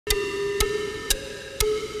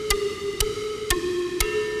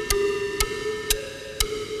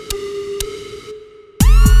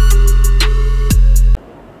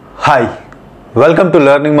Hi, welcome to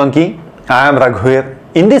Learning Monkey. I am Raghuir.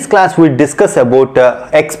 In this class we discuss about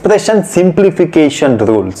expression simplification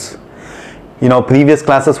rules. Previous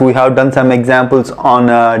classes we have done some examples on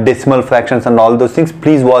decimal fractions and all those things.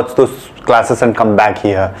 Please watch those classes and come back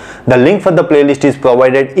here. The link for the playlist is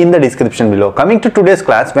provided in the description below. Coming to today's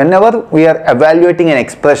class, whenever we are evaluating an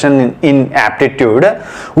expression in aptitude,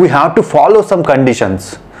 we have to follow some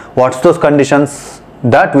conditions. What's those conditions?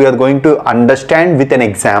 That we are going to understand with an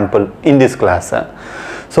example in this class.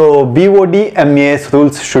 So BODMAS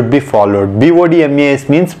rules should be followed. BODMAS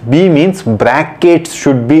means B means brackets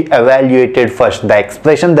should be evaluated first. The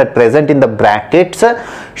expression that present in the brackets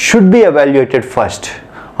should be evaluated first.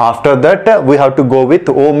 After that we have to go with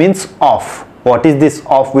O means off. What is this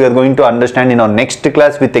off? We are going to understand in our next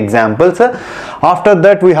class with examples. After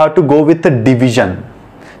that we have to go with the division.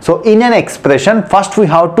 So in an expression, first we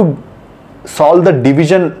have to solve the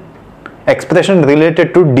division expression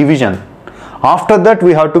related to division. After that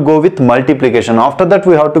we have to go with multiplication. After that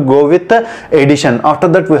we have to go with addition. After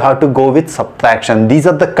that we have to go with subtraction. These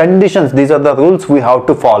are the conditions, these are the rules we have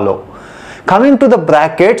to follow. Coming to the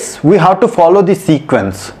brackets, we have to follow the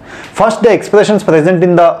sequence. First the expressions present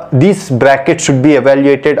in these brackets should be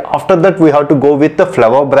evaluated. After that we have to go with the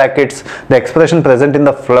flower brackets. The expression present in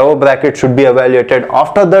the flower bracket should be evaluated.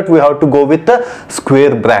 After that we have to go with the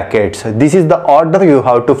square brackets. This is the order you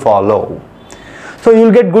have to follow. So you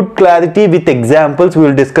will get good clarity with examples. We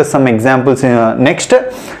will discuss some examples next.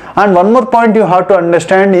 And one more point you have to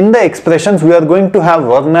understand, in the expressions we are going to have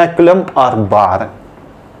vernaculum or bar.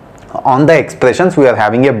 On the expressions we are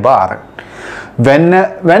having a bar. When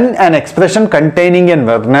an expression containing a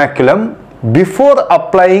vernaculum, before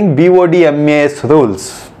applying BODMAS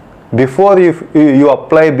rules, before you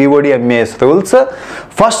apply BODMAS rules,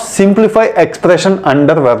 first simplify expression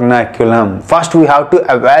under vernaculum. First we have to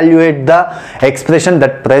evaluate the expression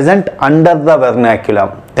that present under the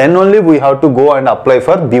vernaculum. Then only we have to go and apply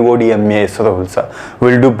for BODMAS rules.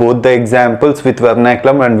 We will do both the examples with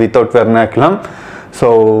vernaculum and without vernaculum.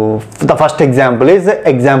 So the first example is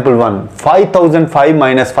example 1. 5005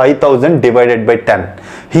 minus 5000 divided by 10.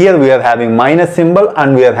 Here we are having minus symbol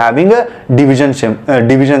and we are having a division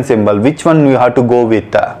symbol. Which one you have to go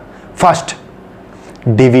with? First,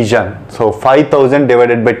 division. So 5000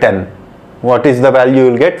 divided by 10. What is the value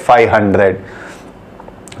you will get? 500.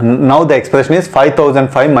 Now the expression is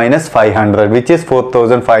 5005 minus 500, which is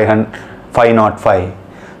 4505.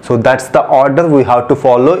 So that's the order we have to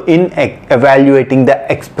follow in evaluating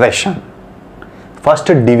the expression. First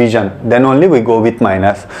division, then only we go with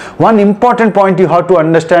minus. One important point you have to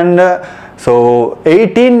understand, so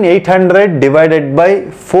 18800 divided by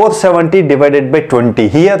 470 divided by 20.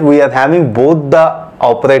 Here we are having both the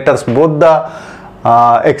operators, both the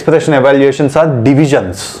expression evaluations are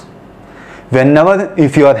divisions. Whenever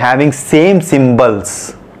if you are having same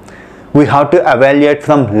symbols, we have to evaluate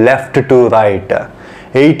from left to right.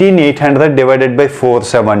 18800 divided by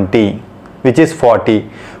 470, which is 40.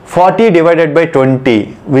 40 divided by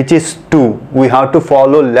 20, which is 2. We have to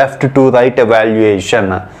follow left to right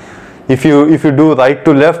evaluation. If you do right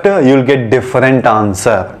to left, you will get different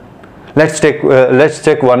answer. Let's check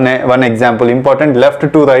one example. Important left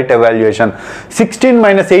to right evaluation. 16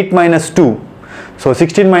 minus 8 minus 2. So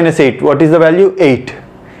 16 minus 8, what is the value? 8.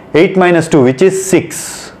 8 minus 2, which is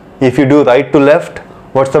 6. If you do right to left,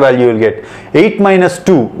 what's the value you will get? 8 minus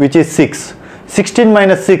 2, which is 6. 16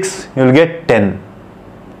 minus 6, you will get 10.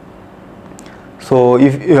 So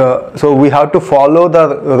so we have to follow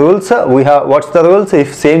the rules. What's the rules?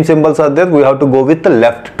 If same symbols are there, we have to go with the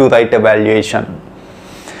left to right evaluation.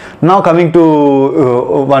 Now coming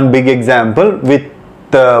to one big example with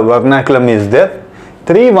the vernaculum is there.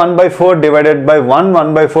 3 1 by 4 divided by 1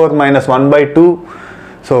 1 by 4 minus 1 by 2.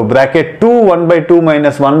 So bracket 2 1 by 2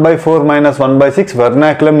 minus 1 by 4 minus 1 by 6.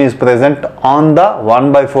 Vernaculum is present on the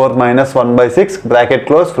 1 by 4 minus 1 by 6. Bracket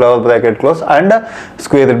close, flower bracket close, and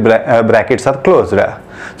square brackets are closed.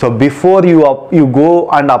 So before you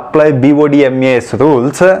go and apply BODMAS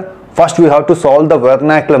rules, first we have to solve the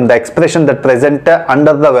vernaculum, the expression that present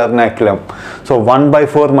under the vernaculum. So 1 by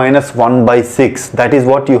 4 minus 1 by 6, that is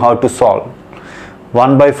what you have to solve.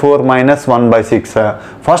 1 by 4 minus 1 by 6.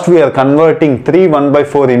 First we are converting 3 1 by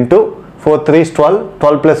 4 into 4 3 is 12,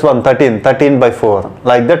 12 plus 1 13, 13 by 4.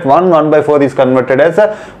 Like that 1 by 4 is converted as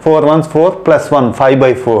 4 1s 4 plus 1 5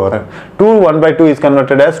 by 4. 2 1 by 2 is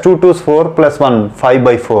converted as 2 2s 4 plus 1 5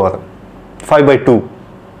 by 4, 5 by 2.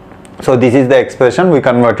 So this is the expression we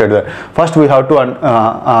converted. First we have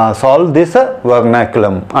to solve this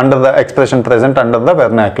vernaculum under the expression present under the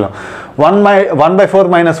vernaculum. 1 by 4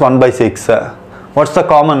 minus 1 by 6. What's the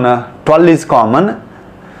common? 12 is common.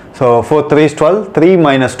 So 4 3 is 12, 3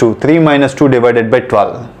 minus 2, 3 minus 2 divided by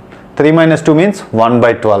 12. 3 minus 2 means 1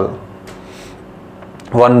 by 12.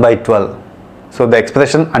 1 by 12. So the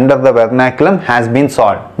expression under the vernaculum has been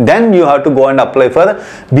solved. Then you have to go and apply for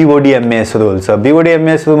BODMAS rules.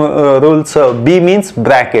 BODMAS rules, B means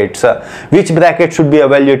brackets. Which bracket should be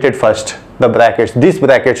evaluated first? The brackets. This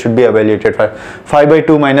bracket should be evaluated first. 5 by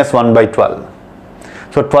 2 minus 1 by 12.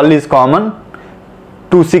 So 12 is common.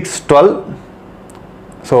 2 6 12.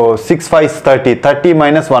 So 6 5 is 30. 30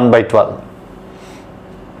 minus 1 by 12.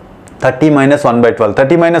 30 minus 1 by 12.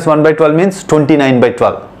 30 minus 1 by 12 means 29 by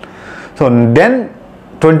 12. So then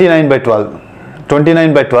 29 by 12.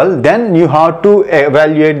 29 by 12. Then you have to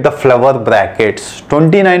evaluate the flower brackets.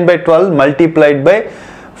 29 by 12 multiplied by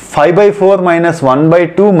 5 by 4 minus 1 by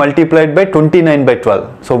 2 multiplied by 29 by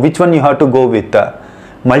 12. So which one you have to go with?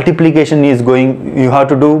 Multiplication is going, you have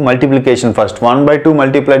to do multiplication first. 1 by 2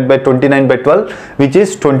 multiplied by 29 by 12, which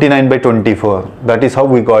is 29 by 24. That is how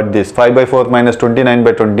we got this. 5 by 4 minus 29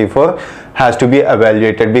 by 24 has to be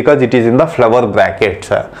evaluated because it is in the flower brackets.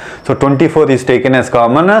 So 24 is taken as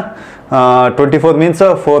common. 24 means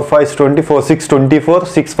 4 5 is 24, 6 24,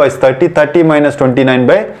 6 5 is 30, 30 minus 29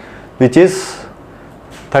 by, which is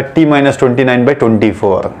 30 minus 29 by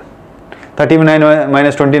 24. 39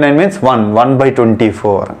 minus 29 means 1 by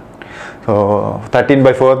 24. So 13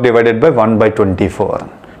 by 4 divided by 1 by 24.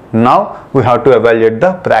 Now we have to evaluate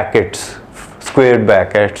the brackets, squared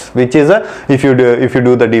brackets, which is if you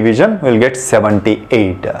do the division, we will get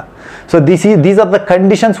 78. So these are the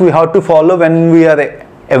conditions we have to follow when we are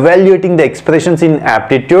evaluating the expressions in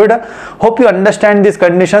aptitude. Hope you understand these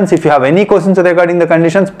conditions. If you have any questions regarding the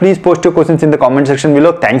conditions, please post your questions in the comment section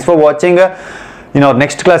below. Thanks for watching. In our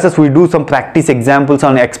next classes, we do some practice examples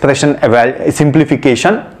on expression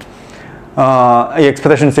simplification.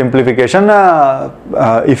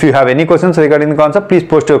 If you have any questions regarding the concept, please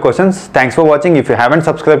post your questions. Thanks for watching. If you haven't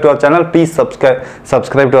subscribed to our channel, please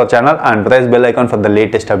subscribe to our channel and press bell icon for the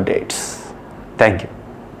latest updates. Thank you.